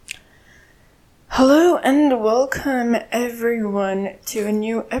Hello and welcome everyone to a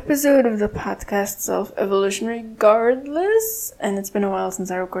new episode of the podcast Self-Evolution Regardless. And it's been a while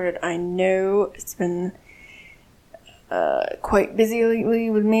since I recorded. I know it's been quite busy lately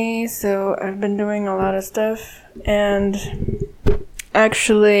with me, so I've been doing a lot of stuff. And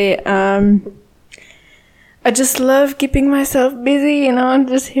actually, I just love keeping myself busy,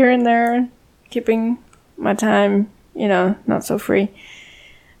 just here and there, keeping my time, not so free.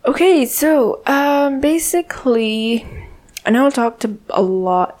 Okay, so, basically, I know I talked a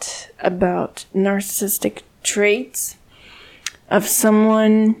lot about narcissistic traits of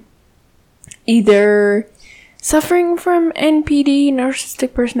someone either suffering from NPD,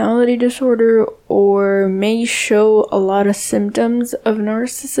 narcissistic personality disorder, or may show a lot of symptoms of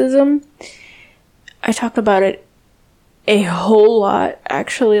narcissism. I talk about it a whole lot,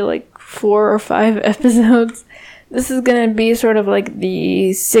 actually, like 4 or 5 episodes. This is gonna be sort of like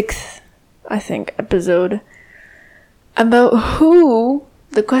the 6th, I think, episode about who.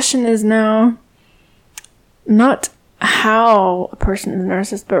 The question is now not how a person is a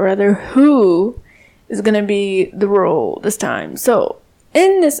narcissist, but rather who is gonna be the role this time. So,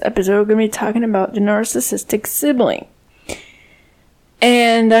 in this episode, we're gonna be talking about the narcissistic sibling.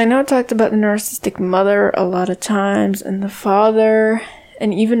 And I know I talked about the narcissistic mother a lot of times, and the father,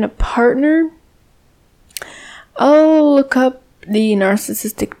 and even a partner. I'll look up the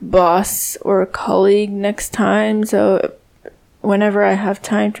narcissistic boss or colleague next time, so whenever I have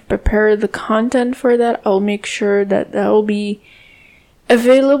time to prepare the content for that, I'll make sure that will be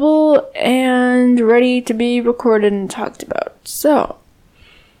available and ready to be recorded and talked about. So,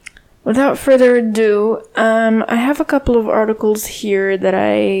 without further ado, I have a couple of articles here that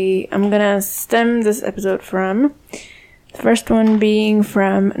I'm gonna stem this episode from. The first one being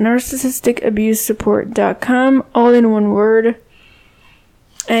from narcissisticabussupport.com, all in one word.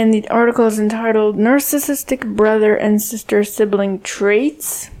 And the article is entitled Narcissistic Brother and Sister Sibling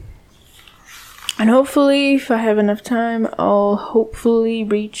Traits. And hopefully, if I have enough time, I'll hopefully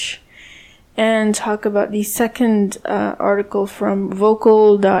reach and talk about the second article from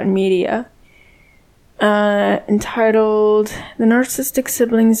vocal.media. Entitled The Narcissistic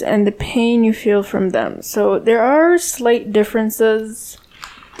Siblings and the Pain You Feel from Them. So there are slight differences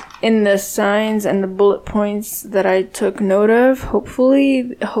in the signs and the bullet points that I took note of.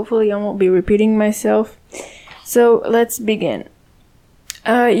 Hopefully I won't be repeating myself. So let's begin.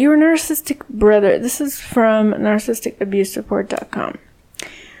 Your narcissistic brother. This is from narcissisticabussupport.com.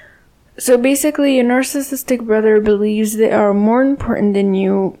 So basically, your narcissistic brother believes they are more important than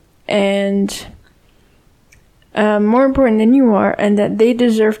you and more important than you are, and that they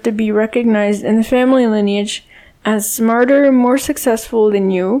deserve to be recognized in the family lineage as smarter, more successful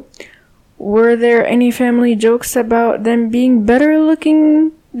than you. Were there any family jokes about them being better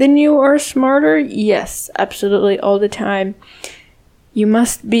looking than you or smarter? Yes, absolutely, all the time. You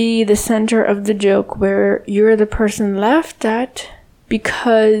must be the center of the joke where you're the person laughed at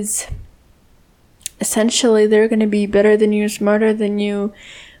because essentially they're going to be better than you, smarter than you,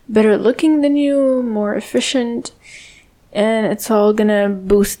 better looking than you, more efficient, and it's all gonna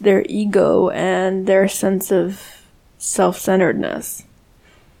boost their ego and their sense of self-centeredness.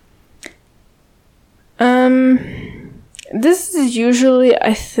 This is usually,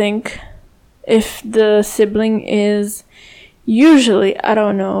 I think, if the sibling is usually, I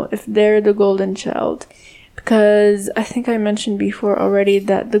don't know, if they're the golden child, because I think I mentioned before already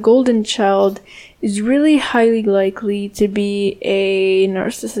that the golden child is really highly likely to be a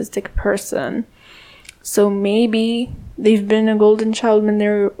narcissistic person. So maybe they've been a golden child when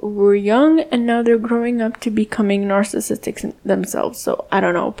they were young and now they're growing up to becoming narcissistic themselves. So I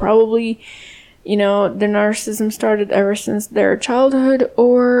don't know, probably, their narcissism started ever since their childhood,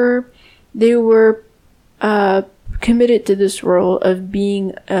 or they were committed to this role of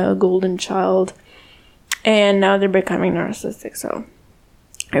being a golden child and now they're becoming narcissistic. So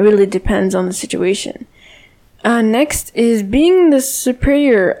it really depends on the situation. Next is being the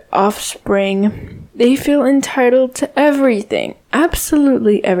superior offspring. They feel entitled to everything.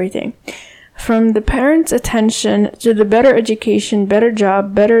 Absolutely everything. From the parents' attention to the better education, better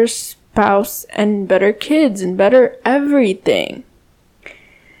job, better spouse, and better kids, and better everything.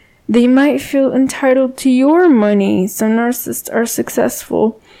 They might feel entitled to your money. Some narcissists are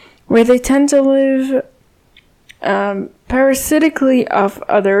successful, where they tend to live parasitically off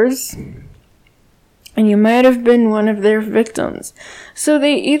others, and you might have been one of their victims. So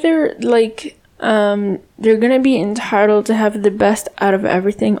they either they're gonna be entitled to have the best out of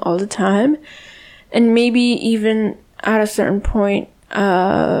everything all the time, and maybe even at a certain point,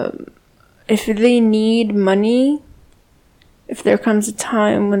 if they need money, if there comes a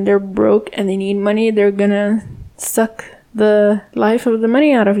time when they're broke and they need money, they're gonna suck the life of the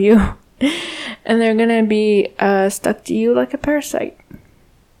money out of you. And they're gonna be stuck to you like a parasite.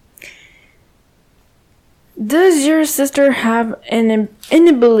 Does your sister have an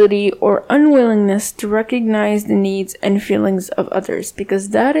inability or unwillingness to recognize the needs and feelings of others? Because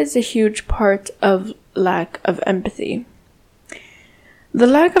that is a huge part of lack of empathy. The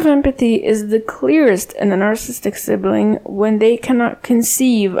lack of empathy is the clearest in a narcissistic sibling when they cannot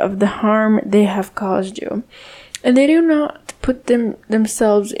conceive of the harm they have caused you. And they do not put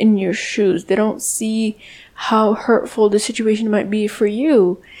themselves in your shoes. They don't see how hurtful the situation might be for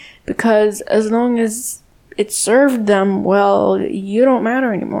you. Because as long as it served them well, you don't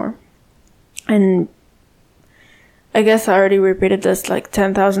matter anymore. And I guess I already repeated this like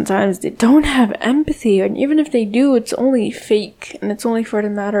 10,000 times. They don't have empathy, and even if they do, it's only fake, and it's only for the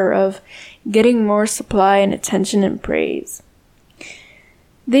matter of getting more supply and attention and praise.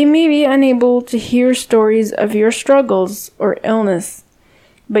 They may be unable to hear stories of your struggles or illness,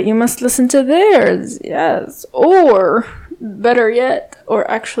 but you must listen to theirs, yes. Or, better yet, or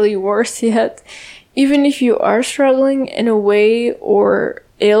actually worse yet, even if you are struggling in a way or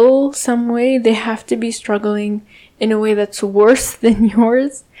ill some way, they have to be struggling in a way that's worse than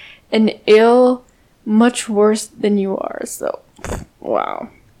yours, and ill much worse than you are. So, wow.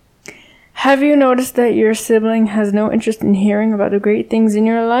 Have you noticed that your sibling has no interest in hearing about the great things in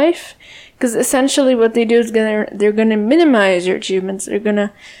your life? Because essentially what they do is they're gonna minimize your achievements. They're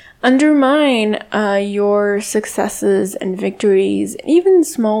gonna undermine your successes and victories, even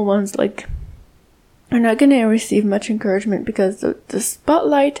small ones. Like, are not going to receive much encouragement because the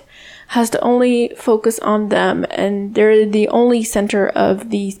spotlight has to only focus on them, and they're the only center of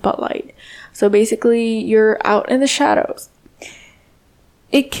the spotlight. So basically, you're out in the shadows.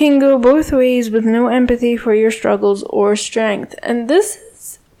 It can go both ways with no empathy for your struggles or strength. And this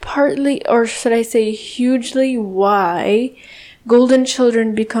is partly, or should I say hugely, why golden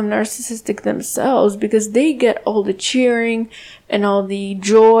children become narcissistic themselves, because they get all the cheering and all the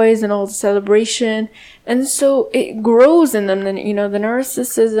joys and all the celebration, and so it grows in them. Then, you know, the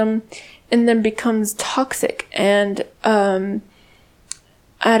narcissism in them becomes toxic, and at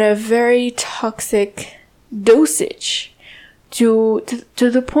a very toxic dosage to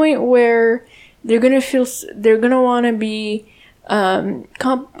the point where they're gonna want to be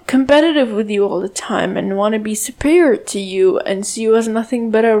competitive with you all the time and want to be superior to you and see you as nothing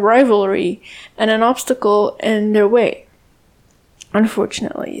but a rivalry and an obstacle in their way,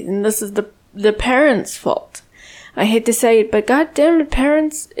 unfortunately. And this is the parents' fault. I hate to say it, but goddamn it,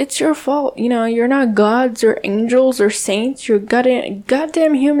 parents, it's your fault. You know, you're not gods or angels or saints. You're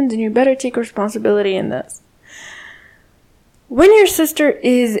goddamn humans, and you better take responsibility in this. When your sister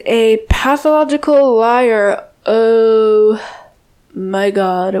is a pathological liar, oh my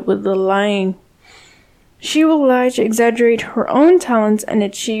God, with the lying. She will lie to exaggerate her own talents and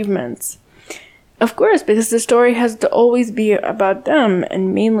achievements. Of course, because the story has to always be about them,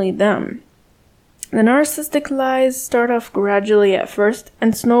 and mainly them. The narcissistic lies start off gradually at first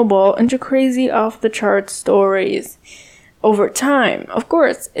and snowball into crazy off-the-charts stories over time. Of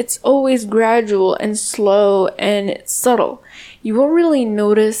course, it's always gradual and slow and it's subtle. You won't really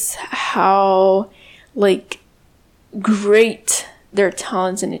notice how, great their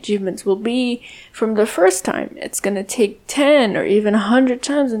talents and achievements will be from the first time. It's gonna take 10 or even 100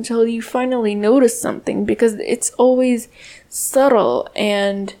 times until you finally notice something, because it's always subtle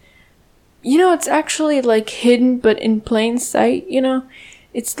and, you know, it's actually hidden but in plain sight, you know?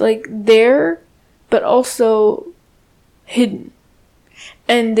 It's there but also hidden.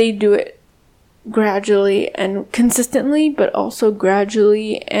 And they do it gradually and consistently, but also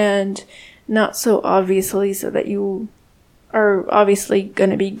gradually and not so obviously, so that you are obviously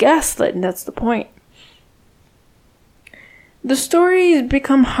gonna be gaslit, and that's the point. The stories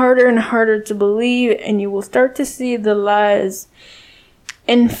become harder and harder to believe, and you will start to see the lies.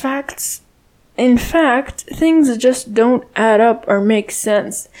 In fact, things just don't add up or make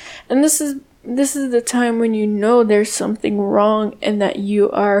sense. And this is the time when you know there's something wrong, and that you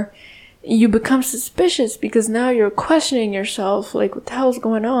become suspicious, because now you're questioning yourself, what the hell's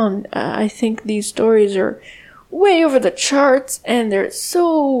going on? I think these stories are way over the charts, and they're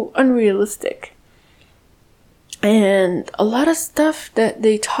so unrealistic. And a lot of stuff that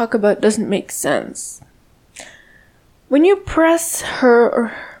they talk about doesn't make sense. When you press her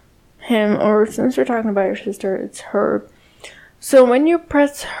or him, or since we're talking about your sister, it's her. So when you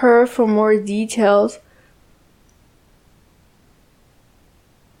press her for more details,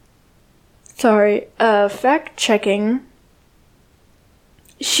 fact checking,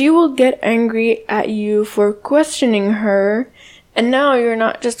 she will get angry at you for questioning her, and now you're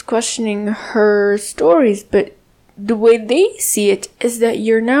not just questioning her stories, but the way they see it is that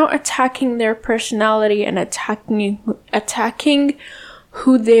you're now attacking their personality and attacking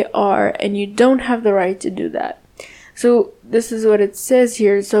who they are, and you don't have the right to do that. So this is what it says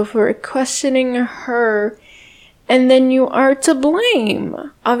here. So for questioning her, and then you are to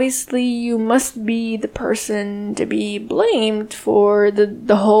blame. Obviously, you must be the person to be blamed for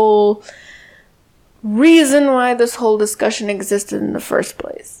the whole reason why this whole discussion existed in the first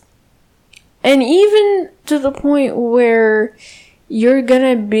place. And even to the point where you're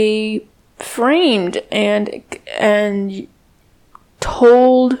gonna be framed and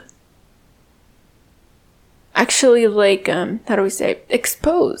told, actually, like, how do we say,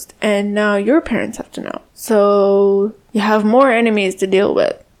 exposed, and now your parents have to know. So you have more enemies to deal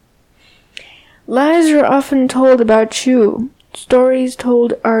with. Lies are often told about you. Stories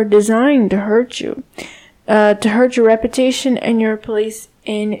told are designed to hurt you, to hurt your reputation and your place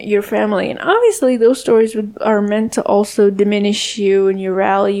in your family. And obviously those stories are meant to also diminish you and your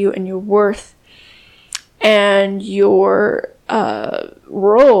value and your worth and your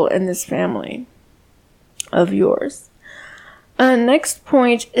role in this family of yours. Next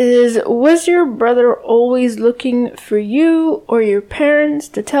point is, was your brother always looking for you or your parents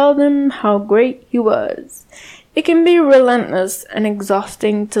to tell them how great he was? It can be relentless and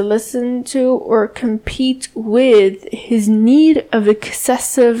exhausting to listen to or compete with his need of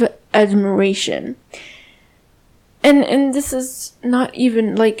excessive admiration. And this is not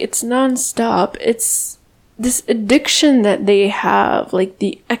even, like, it's non-stop. It's this addiction that they have, like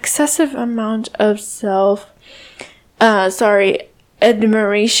the excessive amount of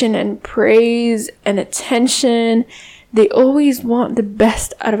admiration and praise and attention. They always want the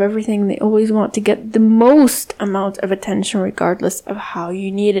best out of everything. They always want to get the most amount of attention regardless of how you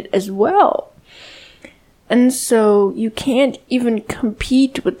need it as well. And so you can't even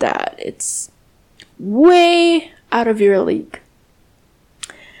compete with that. It's way out of your league.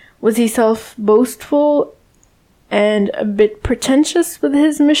 Was he self-boastful and a bit pretentious with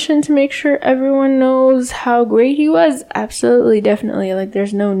his mission to make sure everyone knows how great he was? Absolutely, definitely. Like,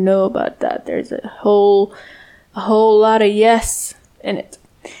 there's no about that. There's a whole lot of yes in it.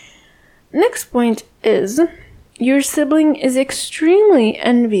 Next point is, your sibling is extremely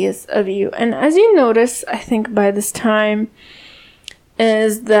envious of you. And as you notice, I think by this time,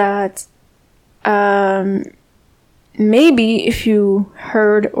 is that maybe if you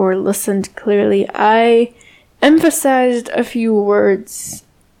heard or listened clearly, I emphasized a few words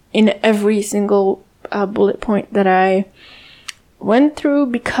in every single bullet point that I went through,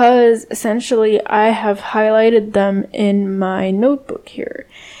 because essentially I have highlighted them in my notebook here.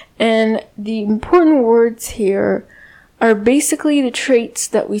 And the important words here are basically the traits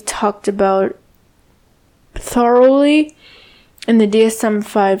that we talked about thoroughly in the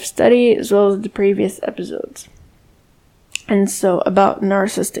DSM-5 study as well as the previous episodes. And so about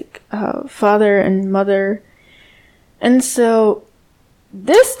narcissistic father and mother. And so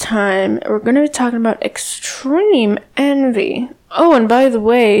this time we're going to be talking about extreme envy. Oh, and by the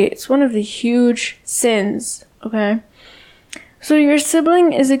way, it's one of the huge sins, okay? So your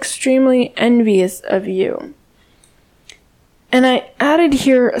sibling is extremely envious of you. And I added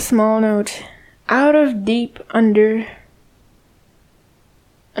here a small note. Out of deep out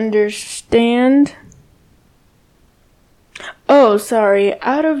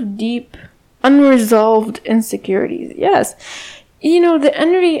of deep unresolved insecurities. Yes. You know, the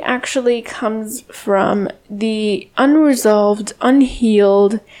envy actually comes from the unresolved,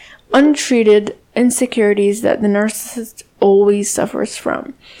 unhealed, untreated insecurities that the narcissist always suffers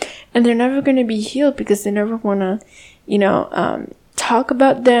from. And they're never going to be healed because they never want to, talk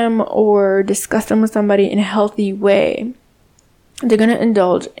about them or discuss them with somebody in a healthy way. They're going to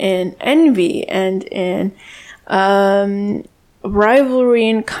indulge in envy and in rivalry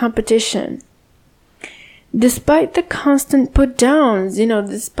and competition. Despite the constant put downs,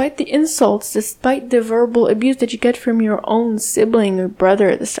 despite the insults, despite the verbal abuse that you get from your own sibling or brother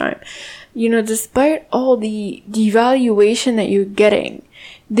at this time, despite all the devaluation that you're getting,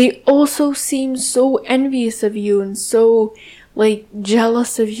 they also seem so envious of you and so,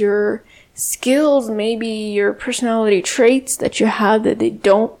 jealous of your skills, maybe your personality traits that you have that they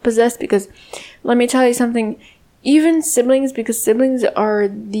don't possess. Because let me tell you something, even siblings, because siblings are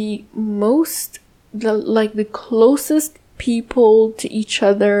the closest people to each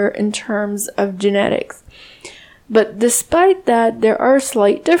other in terms of genetics. But despite that, there are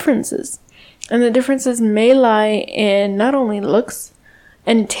slight differences. And the differences may lie in not only looks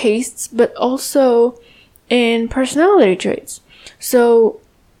and tastes, but also in personality traits. So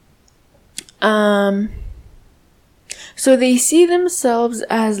So they see themselves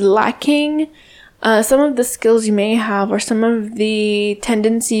as lacking some of the skills you may have, or some of the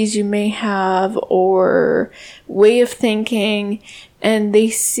tendencies you may have, or way of thinking, and they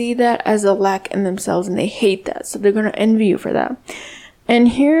see that as a lack in themselves, and they hate that. So they're going to envy you for that. And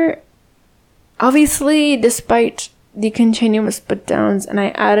here, obviously, despite the continuous put downs, and I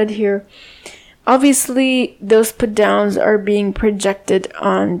added here, obviously, those put downs are being projected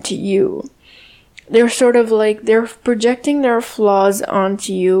onto you. They're sort of like, they're projecting their flaws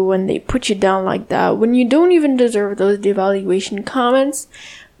onto you when they put you down like that. When you don't even deserve those devaluation comments,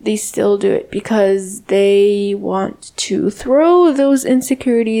 they still do it because they want to throw those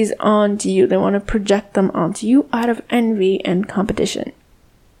insecurities onto you. They want to project them onto you out of envy and competition.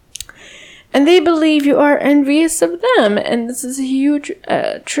 And they believe you are envious of them. And this is a huge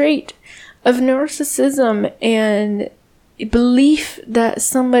trait of narcissism and belief that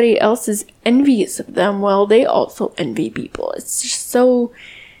somebody else is envious of them while they also envy people. It's just so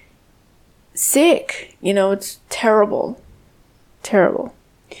sick. It's terrible. Terrible.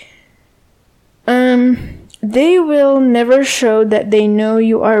 They will never show that they know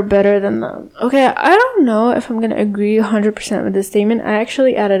you are better than them. Okay, I don't know if I'm going to agree 100% with this statement. I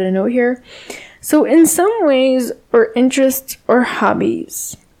actually added a note here. So in some ways, or interests or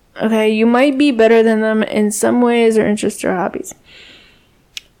hobbies, okay, you might be better than them in some ways or interests or hobbies.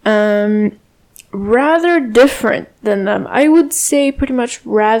 Rather different than them. I would say pretty much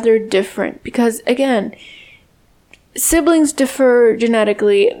rather different because, again, siblings differ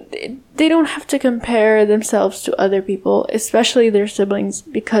genetically. They don't have to compare themselves to other people, especially their siblings,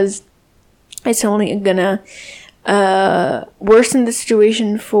 because it's only gonna worsen the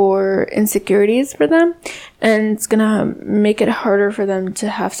situation for insecurities for them, and it's gonna make it harder for them to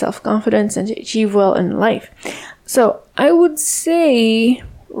have self-confidence and to achieve well in life. So I would say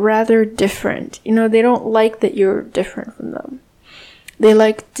rather different. They don't like that you're different from them. They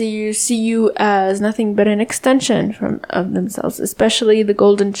like to see you as nothing but an extension of themselves, especially the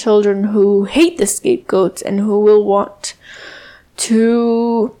golden children who hate the scapegoats and who will want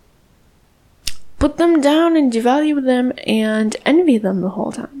to put them down and devalue them and envy them the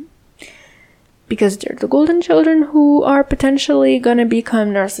whole time. Because they're the golden children who are potentially going to become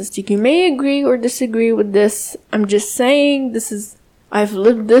narcissistic. You may agree or disagree with this. I'm just saying I've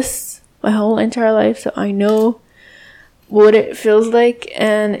lived this my whole entire life, so I know what it feels like.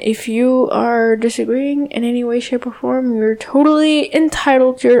 And if you are disagreeing in any way, shape, or form, you're totally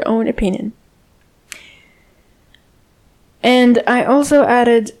entitled to your own opinion. And I also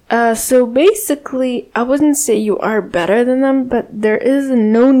added, so basically, I wouldn't say you are better than them, but there is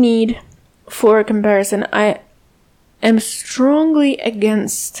no need for a comparison. I am strongly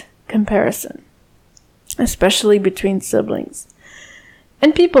against comparison, especially between siblings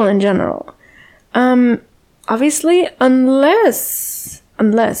and people in general. Obviously, unless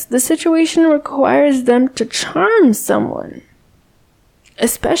the situation requires them to charm someone,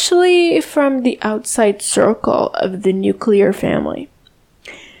 especially from the outside circle of the nuclear family.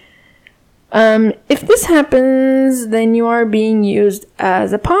 If this happens, then you are being used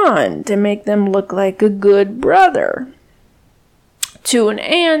as a pawn to make them look like a good brother to an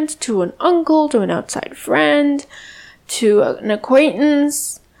aunt, to an uncle, to an outside friend, to an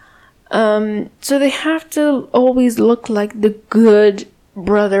acquaintance. So they have to always look like the good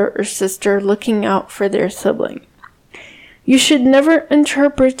brother or sister looking out for their sibling. You should never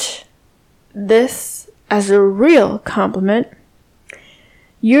interpret this as a real compliment.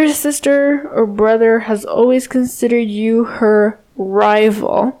 Your sister or brother has always considered you her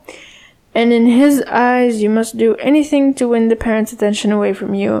rival, and in his eyes, you must do anything to win the parents' attention away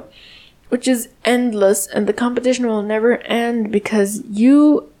from you, which is endless, and the competition will never end because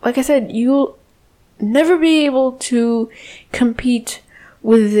like I said, you'll never be able to compete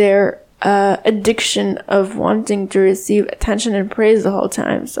with their addiction of wanting to receive attention and praise the whole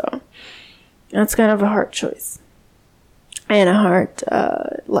time. So that's kind of a hard choice and a hard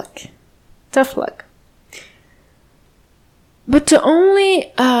tough luck. But to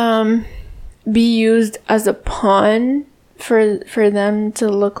only be used as a pawn for them to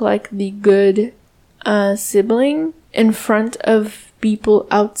look like the good sibling in front of people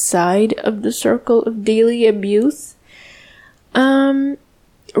outside of the circle of daily abuse,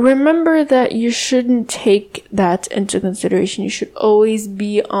 remember that you shouldn't take that into consideration. You should always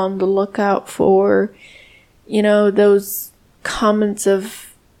be on the lookout for, those comments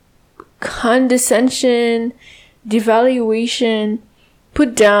of condescension, devaluation,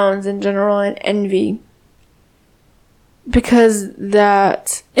 put downs in general, and envy. Because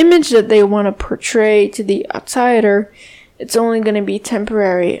that image that they want to portray to the outsider it's only going to be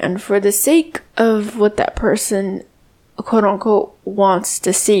temporary and for the sake of what that person, quote unquote, wants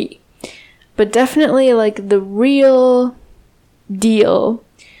to see. But definitely, like, the real deal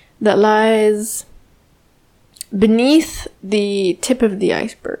that lies beneath the tip of the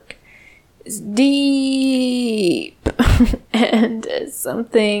iceberg is deep and is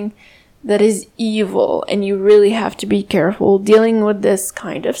something that is evil, and you really have to be careful dealing with this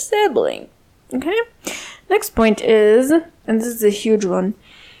kind of sibling. Okay? Next point is, and this is a huge one,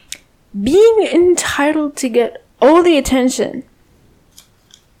 being entitled to get all the attention.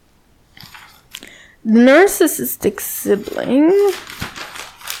 The narcissistic sibling,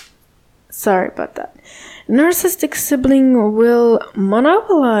 sorry about that. Narcissistic sibling will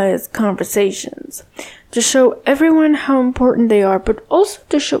monopolize conversations to show everyone how important they are, but also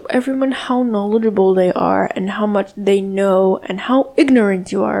to show everyone how knowledgeable they are and how much they know and how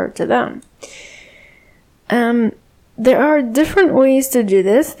ignorant you are to them. There are different ways to do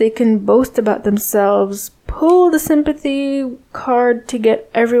this. They can boast about themselves, pull the sympathy card to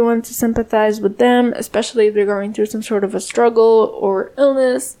get everyone to sympathize with them, especially if they're going through some sort of a struggle or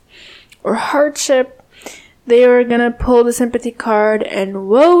illness or hardship. They are gonna pull the sympathy card and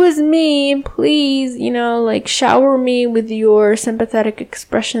woe is me, please, like, shower me with your sympathetic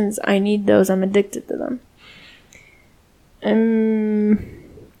expressions. I need those. I'm addicted to them.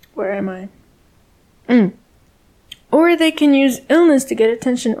 Where am I? Or they can use illness to get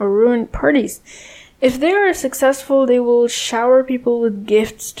attention or ruin parties. If they are successful, they will shower people with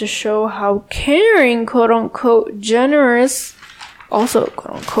gifts to show how caring, quote unquote, generous, also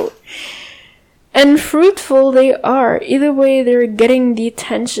quote unquote, and fruitful they are. Either way, they're getting the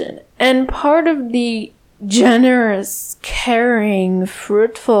attention. And part of the generous, caring,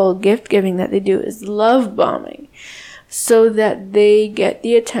 fruitful gift giving that they do is love bombing, so that they get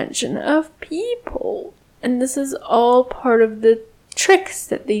the attention of people. And this is all part of the tricks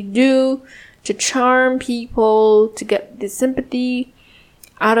that they do to charm people, to get the sympathy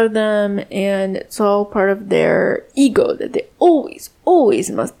out of them, and it's all part of their ego that they always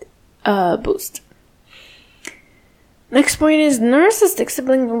must boost. Next point is narcissistic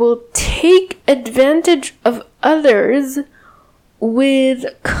sibling will take advantage of others with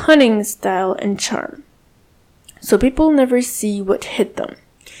cunning style and charm. So people never see what hit them.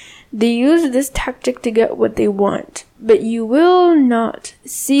 They use this tactic to get what they want, but you will not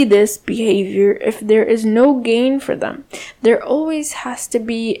see this behavior if there is no gain for them. There always has to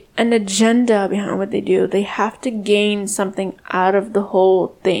be an agenda behind what they do. They have to gain something out of the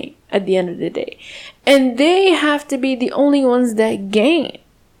whole thing at the end of the day. And they have to be the only ones that gain.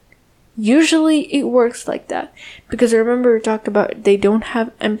 Usually it works like that. Because remember we talked about they don't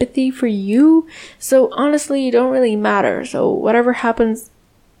have empathy for you. So honestly, you don't really matter. So whatever happens,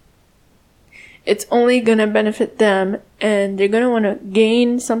 it's only gonna benefit them, and they're gonna want to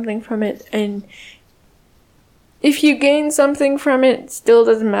gain something from it. And if you gain something from it, still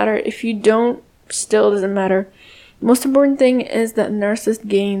doesn't matter. If you don't, still doesn't matter. Most important thing is that narcissist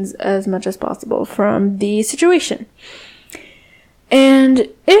gains as much as possible from the situation. And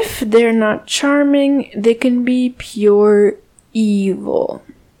if they're not charming, they can be pure evil.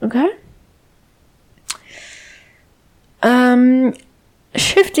 Okay?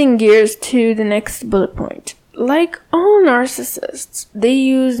 Shifting gears to the next bullet point. Like all narcissists, they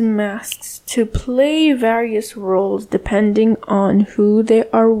use masks to play various roles depending on who they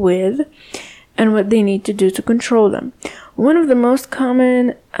are with and what they need to do to control them. One of the most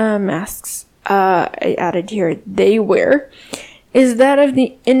common masks I added here they wear is that of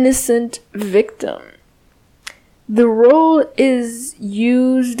the innocent victim. The role is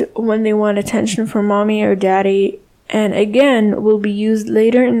used when they want attention from mommy or daddy, and again will be used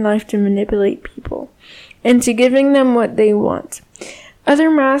later in life to manipulate people into giving them what they want. Other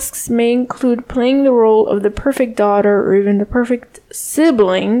masks may include playing the role of the perfect daughter or even the perfect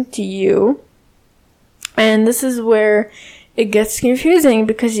sibling to you. And this is where it gets confusing,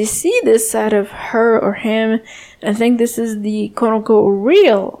 because you see this side of her or him and think this is the quote-unquote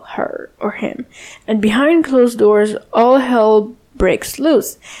real her or him. And behind closed doors, all hell breaks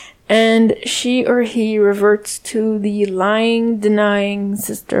loose. And she or he reverts to the lying, denying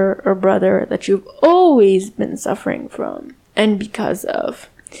sister or brother that you've always been suffering from and because of.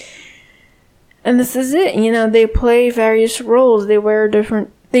 And this is it. They play various roles. They wear different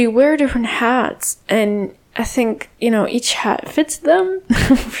hats. And I think, each hat fits them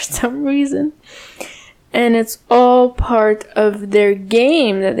for some reason. And it's all part of their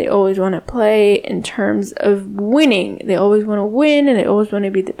game that they always want to play in terms of winning. They always want to win, and they always want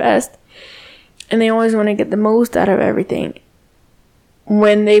to be the best. And they always want to get the most out of everything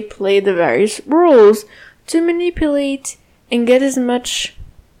when they play the various roles to manipulate and get as much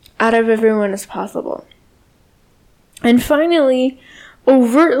out of everyone as possible. And finally,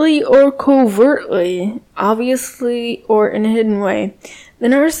 overtly or covertly, obviously or in a hidden way, the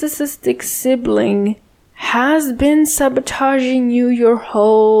narcissistic sibling has been sabotaging you your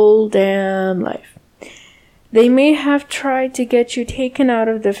whole damn life. They may have tried to get you taken out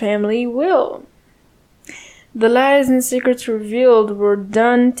of the family will. The lies and secrets revealed were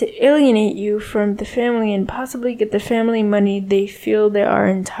done to alienate you from the family and possibly get the family money they feel they are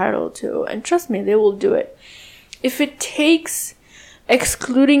entitled to. And trust me, they will do it. If it takes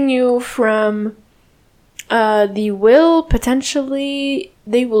excluding you from the will, potentially,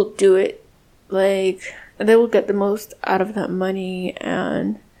 they will do it. Like, they will get the most out of that money,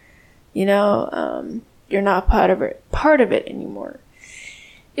 and, you know, you're not part of it anymore.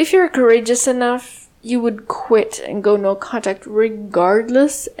 If you're courageous enough, you would quit and go no contact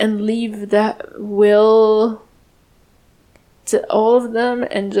regardless and leave that will to all of them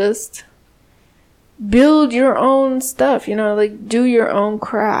and just build your own stuff, you know, like do your own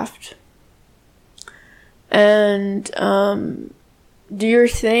craft and do your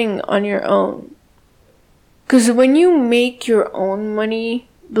thing on your own. Because when you make your own money,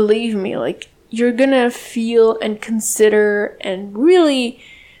 believe me, like, you're gonna feel and consider and really,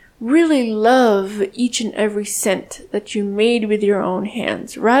 really love each and every cent that you made with your own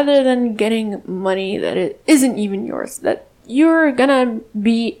hands, rather than getting money that it isn't even yours, that you're gonna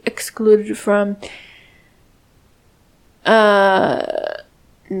be excluded from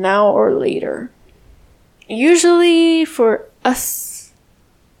now or later. Usually for us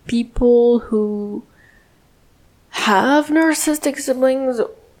people who have narcissistic siblings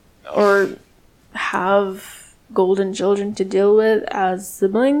or have golden children to deal with as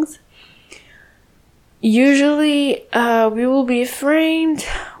siblings, usually we will be framed,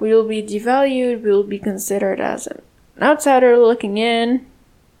 we will be devalued, we will be considered as an outsider looking in,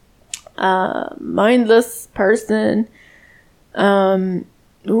 mindless person,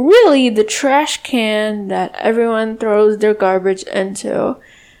 really the trash can that everyone throws their garbage into.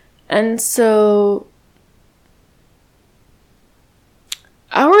 And so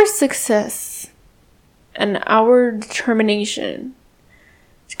our success and our determination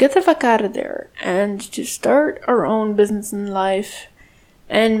to get the fuck out of there and to start our own business in life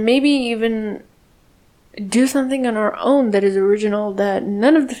and maybe even do something on our own that is original that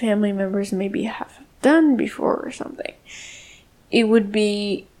none of the family members maybe have done before or something. It would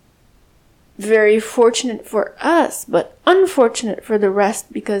be very fortunate for us, but unfortunate for the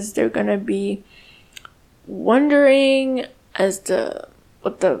rest, because they're gonna be wondering as to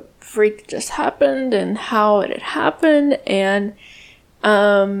what the freak just happened and how it had happened, and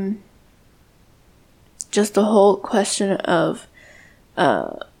just the whole question of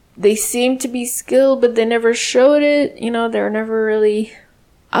they seem to be skilled but they never showed it, you know, they're never really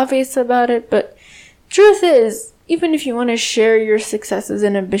obvious about it. But truth is, even if you want to share your successes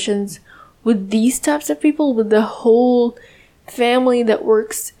and ambitions with these types of people, with the whole family that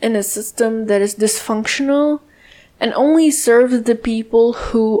works in a system that is dysfunctional and only serves the people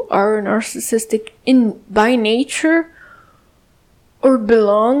who are narcissistic by nature or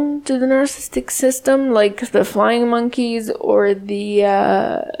belong to the narcissistic system, like the flying monkeys or the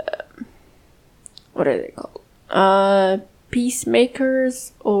what are they called?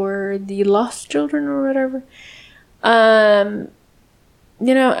 Peacemakers or the lost children or whatever. You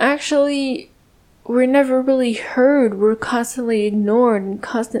know, actually, we're never really heard. We're constantly ignored and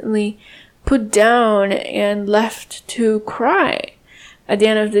constantly put down and left to cry at the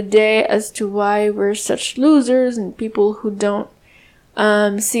end of the day as to why we're such losers and people who don't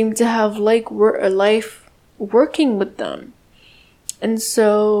seem to have like a life working with them. And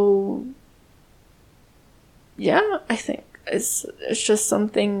so, yeah, I think it's just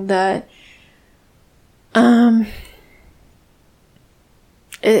something that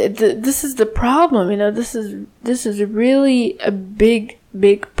this is the problem, you know. This is really a big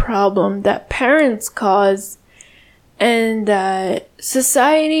problem that parents cause, and that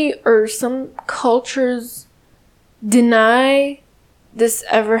society or some cultures deny this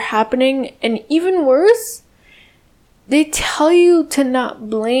ever happening. And even worse, they tell you to not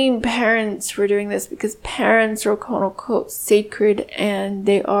blame parents for doing this, because parents are quote unquote sacred and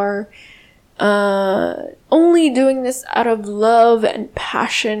they are only doing this out of love and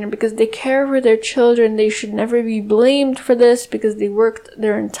passion because they care for their children. They should never be blamed for this because they worked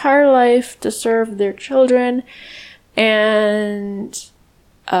their entire life to serve their children, and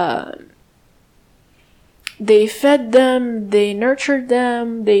they fed them, they nurtured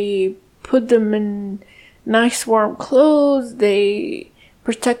them, they put them in nice warm clothes, they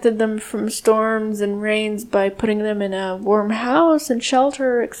protected them from storms and rains by putting them in a warm house and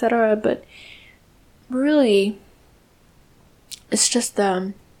shelter, etc. But really, it's just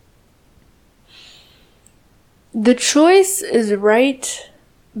the choice is right,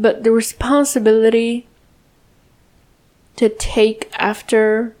 but the responsibility to take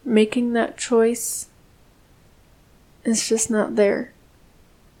after making that choice is just not there.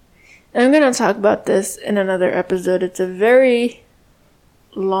 And I'm going to talk about this in another episode. It's a very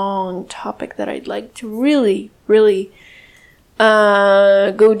long topic that I'd like to really, really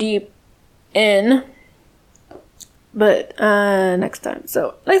go deep in. But next time.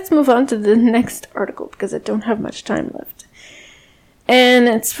 So let's move on to the next article because I don't have much time left. And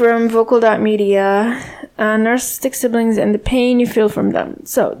it's from Vocal.media. Narcissistic siblings and the pain you feel from them.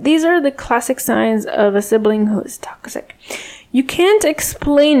 So these are the classic signs of a sibling who is toxic. You can't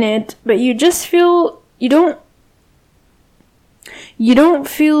explain it, but you just feel you don't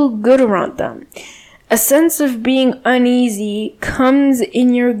feel good around them. A sense of being uneasy comes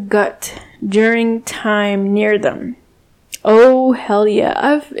in your gut during time near them. Oh, hell yeah.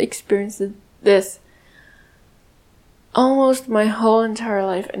 I've experienced this almost my whole entire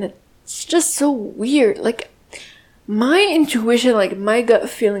life, and it's just so weird. Like, my intuition, like, my gut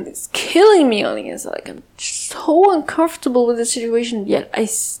feeling is killing me on the inside. Like, I'm so uncomfortable with the situation, yet I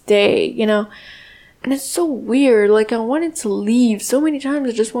stay, you know? And it's so weird. Like, I wanted to leave so many times.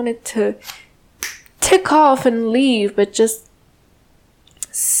 I just wanted to tick off and leave, but just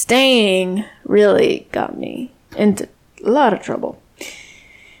staying really got me into a lot of trouble.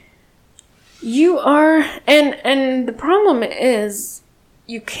 You are, and the problem is,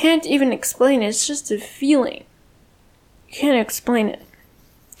 you can't even explain it. It's just a feeling. You can't explain it.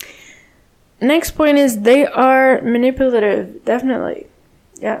 Next point is they are manipulative. Definitely.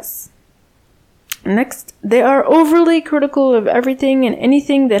 Yes. Next, they are overly critical of everything and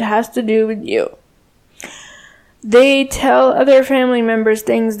anything that has to do with you. They tell other family members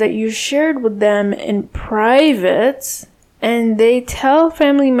things that you shared with them in private, and they tell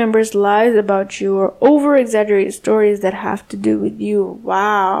family members lies about you or over-exaggerate stories that have to do with you.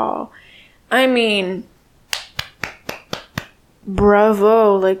 Wow. I mean,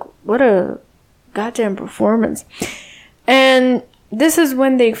 bravo. Like, what a goddamn performance. And this is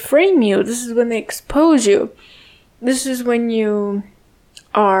when they frame you. This is when they expose you. This is when you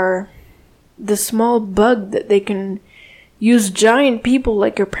are the small bug that they can use giant people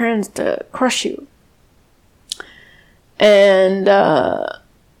like your parents to crush you. And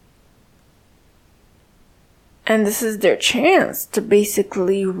this is their chance to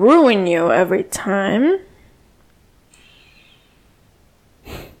basically ruin you every time.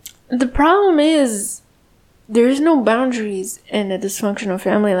 The problem is, there is no boundaries in a dysfunctional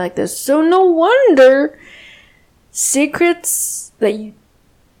family like this. So no wonder secrets that you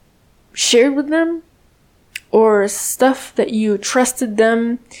shared with them or stuff that you trusted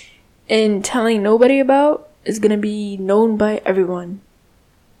them in telling nobody about is going to be known by everyone.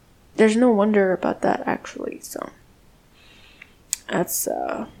 There's no wonder about that, actually. So that's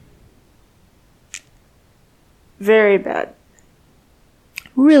very bad.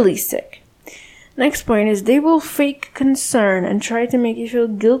 Really sick. Next point is they will fake concern and try to make you feel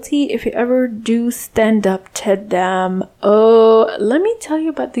guilty if you ever do stand up to them. Oh, let me tell you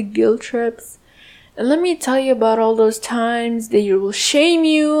about the guilt trips. And let me tell you about all those times they will shame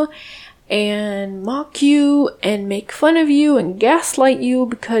you and mock you and make fun of you and gaslight you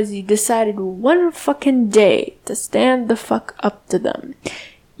because you decided one fucking day to stand the fuck up to them.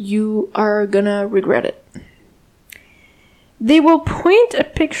 You are gonna regret it. They will point a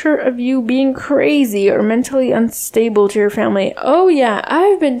picture of you being crazy or mentally unstable to your family. Oh yeah,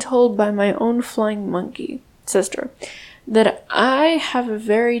 I've been told by my own flying monkey sister that I have a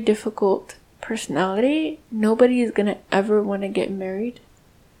very difficult personality. Nobody is gonna ever want to get married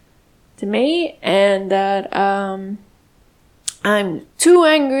to me, and that I'm too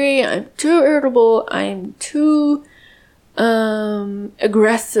angry, I'm too irritable, I'm too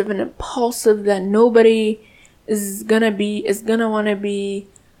aggressive and impulsive that nobody is gonna want to be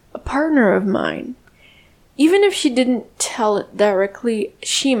a partner of mine. Even if she didn't tell it directly,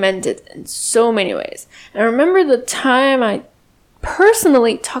 she meant it in so many ways. And I remember the time I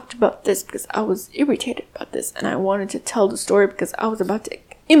personally talked about this because I was irritated about this and I wanted to tell the story because I was about to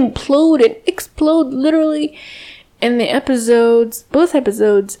implode and explode literally. In the episodes, both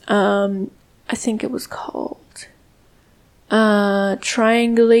episodes, I think it was called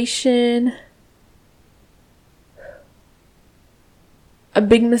Triangulation, A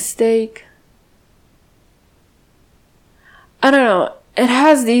Big Mistake. I don't know. it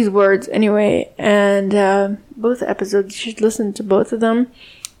has these words anyway, and both episodes, you should listen to both of them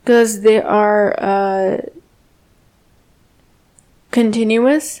because they are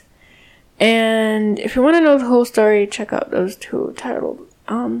continuous. And if you want to know the whole story, check out those two titled.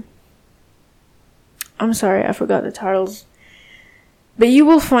 I'm sorry, I forgot the titles, but you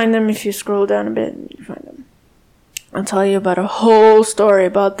will find them if you scroll down a bit and you find them. I'll tell you about a whole story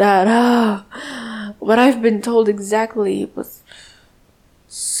about that. What I've been told exactly was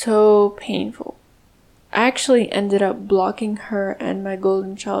so painful. I actually ended up blocking her and my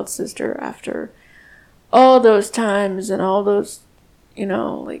golden child sister after all those times and all those,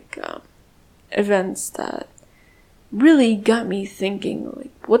 events that really got me thinking,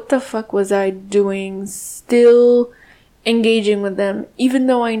 like, what the fuck was I doing still engaging with them, even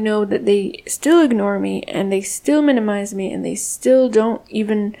though I know that they still ignore me and they still minimize me and they still don't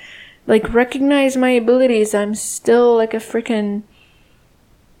even recognize my abilities. I'm still like a freaking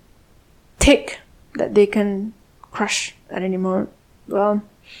tick that they can crush at any moment. Well,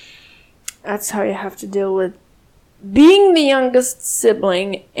 that's how you have to deal with being the youngest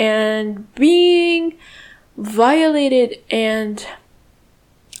sibling and being violated and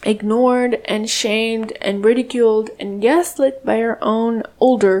ignored and shamed and ridiculed and gaslit by your own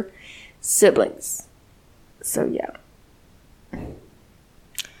older siblings. So yeah.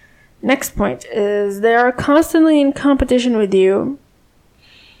 Next point is they are constantly in competition with you.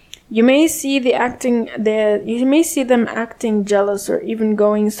 You may see them acting jealous or even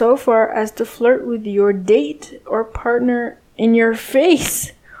going so far as to flirt with your date or partner in your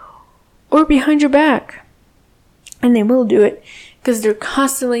face or behind your back. And they will do it because they're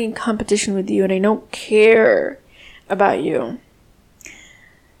constantly in competition with you and they don't care about you.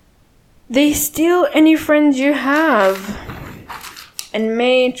 They steal any friends you have and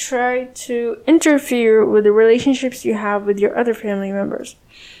may try to interfere with the relationships you have with your other family members.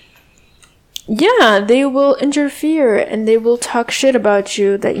 Yeah, they will interfere and they will talk shit about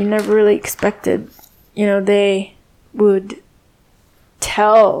you that you never really expected. They would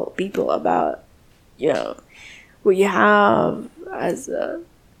tell people about, what you have as a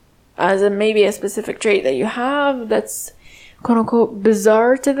maybe a specific trait that you have that's quote unquote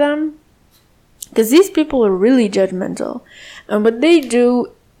bizarre to them. Because these people are really judgmental. And what they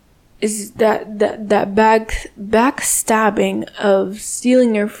do is that backstabbing of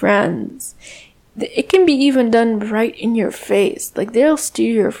stealing your friends. It can be even done right in your face. They'll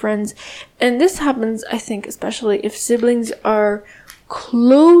steal your friends. And this happens, I think, especially if siblings are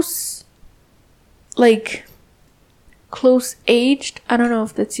close aged. I don't know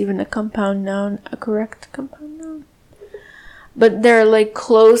if that's even a correct compound noun. But they're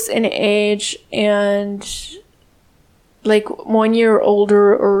close in age and 1 year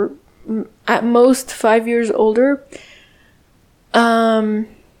older or at most 5 years older. They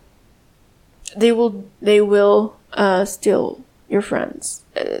will steal your friends.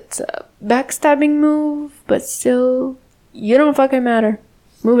 It's a backstabbing move, but still, you don't fucking matter.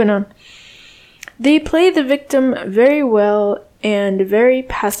 Moving on. They play the victim very well and very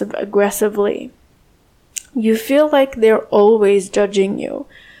passive aggressively. You feel like they're always judging you.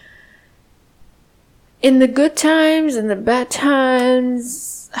 In the good times, in the bad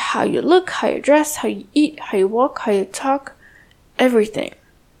times, how you look, how you dress, how you eat, how you walk, how you talk, everything.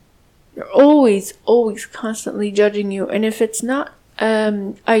 They're always constantly judging you. And if it's not a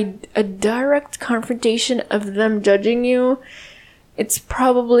direct confrontation of them judging you, it's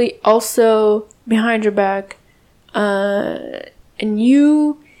probably also behind your back and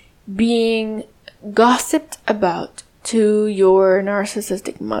you being gossiped about to your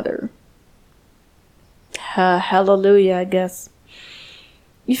narcissistic mother. Hallelujah, I guess.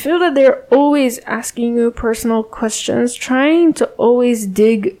 You feel that they're always asking you personal questions, trying to always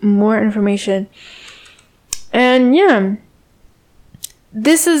dig more information. And yeah,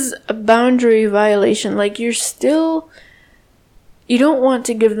 this is a boundary violation. You don't want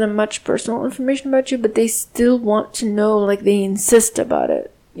to give them much personal information about you, but they still want to know, they insist about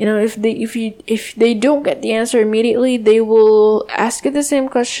it. If they don't get the answer immediately, they will ask you the same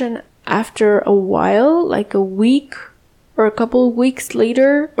question after a while, like a week or a couple of weeks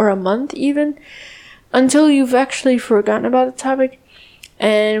later, or a month even, until you've actually forgotten about the topic.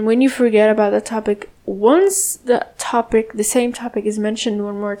 And when you forget about the topic, once the same topic is mentioned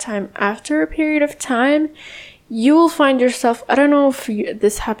one more time after a period of time, you will find yourself, I don't know if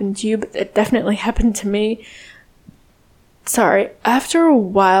this happened to you, but it definitely happened to me. After a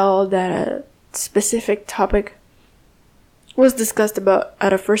while that a specific topic was discussed about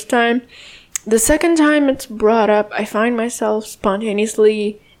at a first time, the second time it's brought up, I find myself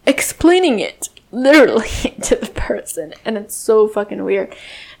spontaneously explaining it literally to the person, and it's so fucking weird.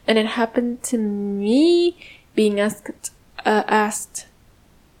 And it happened to me being asked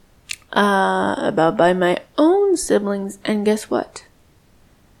about by my own siblings, and guess what?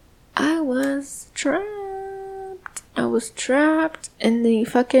 I was trapped in the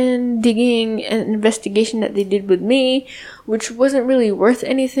fucking digging and investigation that they did with me, which wasn't really worth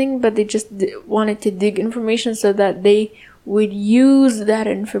anything, but they just wanted to dig information so that they would use that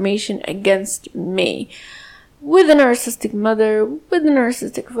information against me. With a narcissistic mother, with a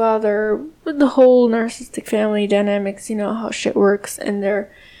narcissistic father, with the whole narcissistic family dynamics, you know how shit works, and the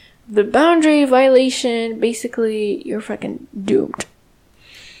boundary violation, basically, you're fucking doomed.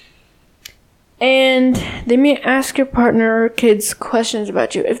 And they may ask your partner or kids questions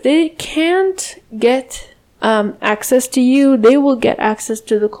about you. If they can't get access to you, they will get access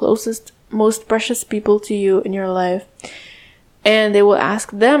to the closest, most precious people to you in your life. And they will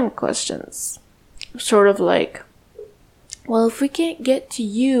ask them questions. Sort of like, well, if we can't get to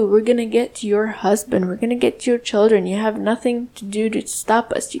you, we're gonna get to your husband. We're gonna get to your children. You have nothing to do to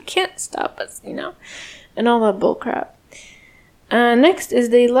stop us. You can't stop us, you know? And all that bullcrap. Next is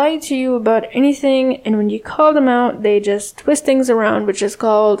they lie to you about anything, and when you call them out, they just twist things around, which is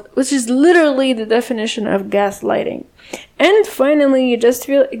literally the definition of gaslighting. And finally, you just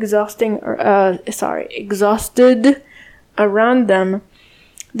feel exhausted around them.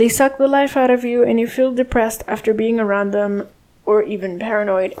 They suck the life out of you, and you feel depressed after being around them, or even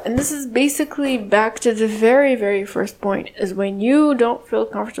paranoid. And this is basically back to the very, very first point, is when you don't feel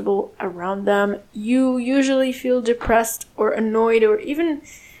comfortable around them, you usually feel depressed or annoyed or even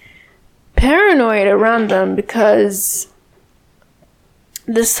paranoid around them, because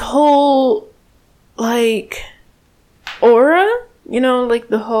this whole, like, aura, you know, like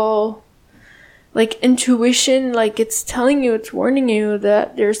the whole, like, intuition, like, it's telling you, it's warning you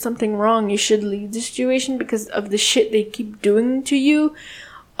that there's something wrong. You should leave the situation because of the shit they keep doing to you.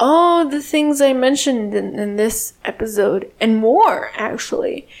 All the things I mentioned in this episode, and more,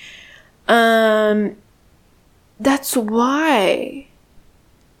 actually. That's why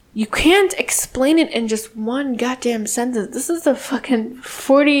you can't explain it in just one goddamn sentence. This is a fucking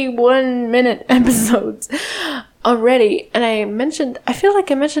 41-minute episode already, and I feel like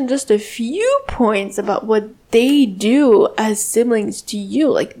I mentioned just a few points about what they do as siblings to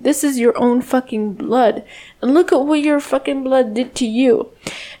you. Like, this is your own fucking blood, and look at what your fucking blood did to you.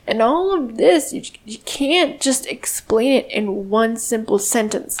 And all of this, you can't just explain it in one simple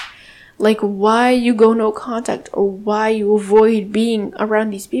sentence. Like, why you go no contact, or why you avoid being around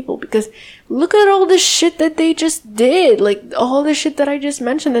these people. Because look at all the shit that they just did. Like, all the shit that I just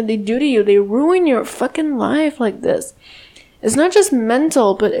mentioned that they do to you. They ruin your fucking life like this. It's not just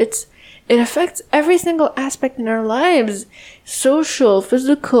mental, but it affects every single aspect in our lives. Social,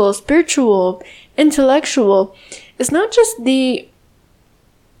 physical, spiritual, intellectual. It's not just the...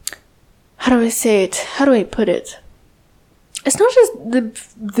 How do I say it? How do I put it? It's not just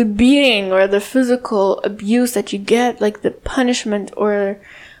the beating or the physical abuse that you get, like the punishment or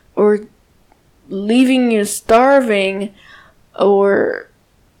leaving you starving, or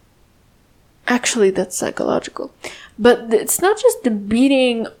actually that's psychological. But it's not just the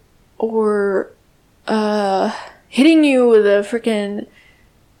beating or hitting you with a freaking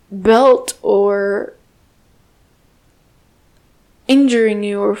belt or injuring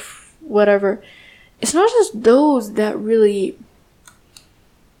you or whatever. It's not just those that really,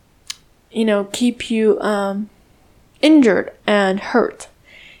 you know, keep you injured and hurt.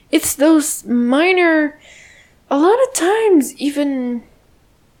 It's those minor, a lot of times even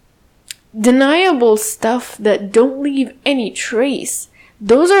deniable stuff that don't leave any trace.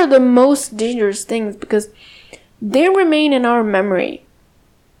 Those are the most dangerous things, because they remain in our memory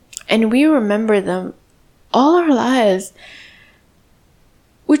and we remember them all our lives,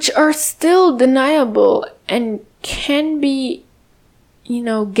 which are still deniable and can be, you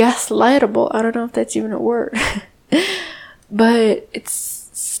know, gaslightable. I don't know if that's even a word. But it's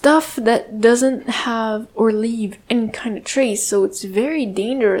stuff that doesn't have or leave any kind of trace. So it's very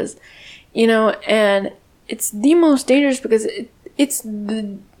dangerous, you know, and it's the most dangerous because it's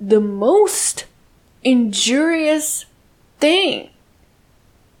the most injurious thing.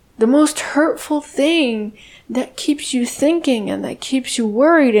 The most hurtful thing that keeps you thinking and that keeps you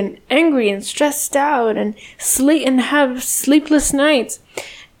worried and angry and stressed out and have sleepless nights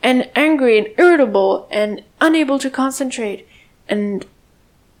and angry and irritable and unable to concentrate and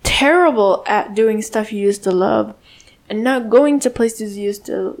terrible at doing stuff you used to love and not going to places you used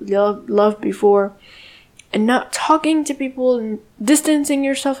to love before and not talking to people and distancing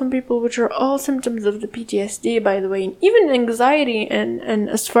yourself from people, which are all symptoms of the PTSD, by the way, and even anxiety, and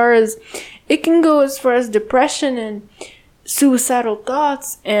as far as it can go, as far as depression and suicidal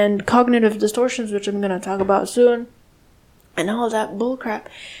thoughts and cognitive distortions, which I'm going to talk about soon, and all that bullcrap.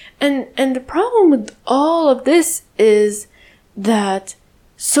 And the problem with all of this is that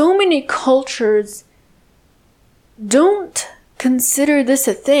so many cultures don't consider this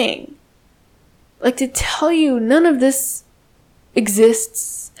a thing. Like, to tell you none of this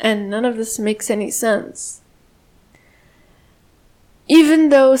exists and none of this makes any sense. Even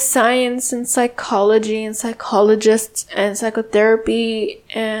though science and psychology and psychologists and psychotherapy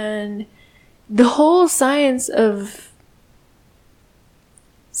and the whole science of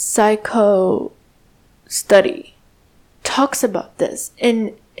psycho study talks about this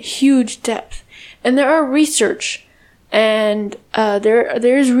in huge depth, and there are research, and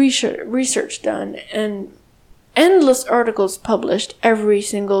there's research done, and endless articles published every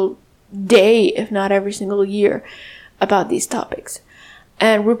single day, if not every single year, about these topics,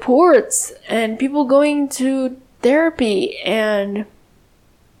 and reports, and people going to therapy, and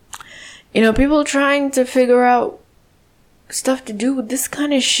people trying to figure out stuff to do with this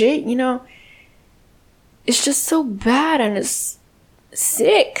kind of shit. It's just so bad, and it's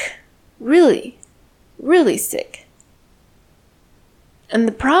sick. Really, really sick. And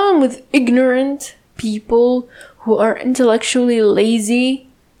the problem with ignorant people who are intellectually lazy,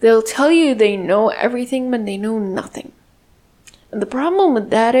 they'll tell you they know everything, but they know nothing. And the problem with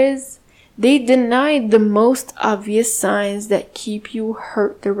that is they deny the most obvious signs that keep you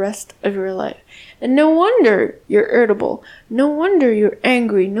hurt the rest of your life. And no wonder you're irritable. No wonder you're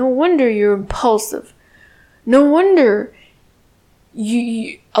angry. No wonder you're impulsive. No wonder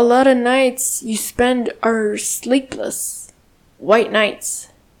you a lot of nights you spend are sleepless. White nights.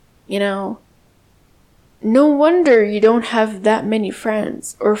 No wonder you don't have that many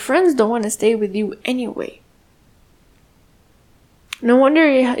friends. Or friends don't want to stay with you anyway. No wonder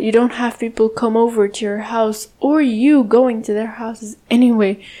you don't have people come over to your house, or you going to their houses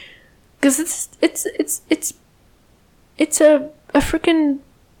anyway. Because it's a freaking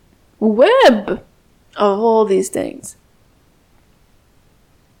web of all these things.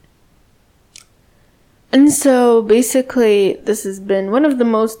 And so basically this has been one of the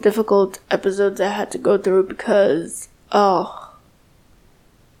most difficult episodes I had to go through, because oh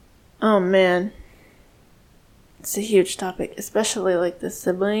man, it's a huge topic, especially like the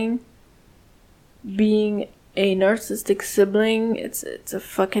sibling being a narcissistic sibling. It's a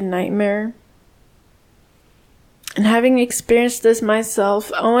fucking nightmare. And having experienced this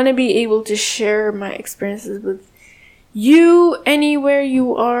myself, I want to be able to share my experiences with you anywhere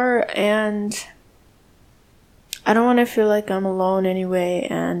you are, and I don't want to feel like I'm alone anyway,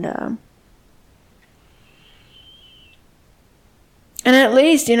 and at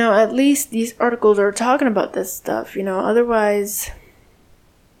least these articles are talking about this stuff, otherwise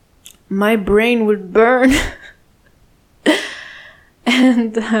my brain would burn.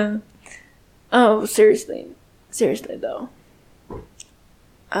 And seriously though,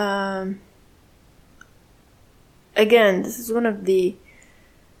 again, this is one of the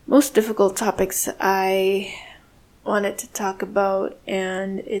most difficult topics I wanted to talk about,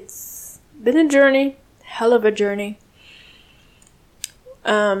 and it's been a journey, hell of a journey,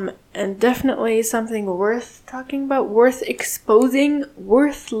 and definitely something worth talking about, worth exposing,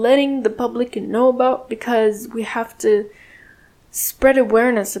 worth letting the public know about, because we have to spread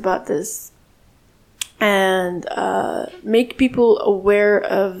awareness about this and make people aware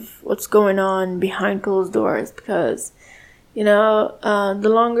of what's going on behind closed doors, because the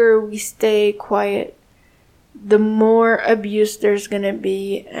longer we stay quiet, the more abuse there's gonna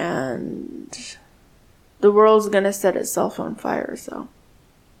be, and the world's gonna set itself on fire. So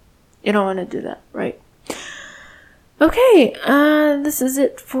you don't want to do that, right? Okay, this is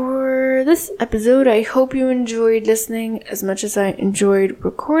it for this episode. I hope you enjoyed listening as much as I enjoyed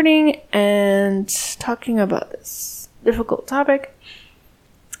recording and talking about this difficult topic.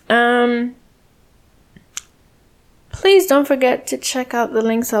 Please don't forget to check out the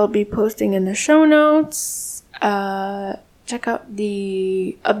links I'll be posting in the show notes. Check out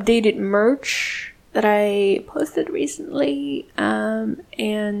the updated merch that I posted recently, and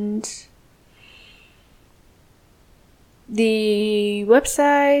the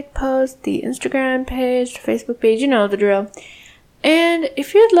website post, the Instagram page, the Facebook page, you know the drill. And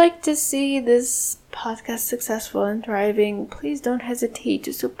if you'd like to see this podcast successful and thriving, please don't hesitate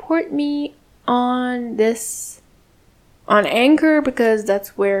to support me on Anchor, because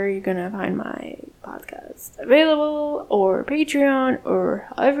that's where you're gonna find my podcast available, or Patreon, or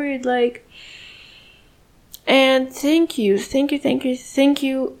however you'd like. And thank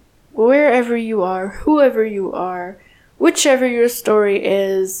you, wherever you are, whoever you are, whichever your story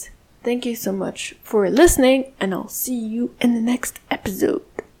is. Thank you so much for listening, and I'll see you in the next episode.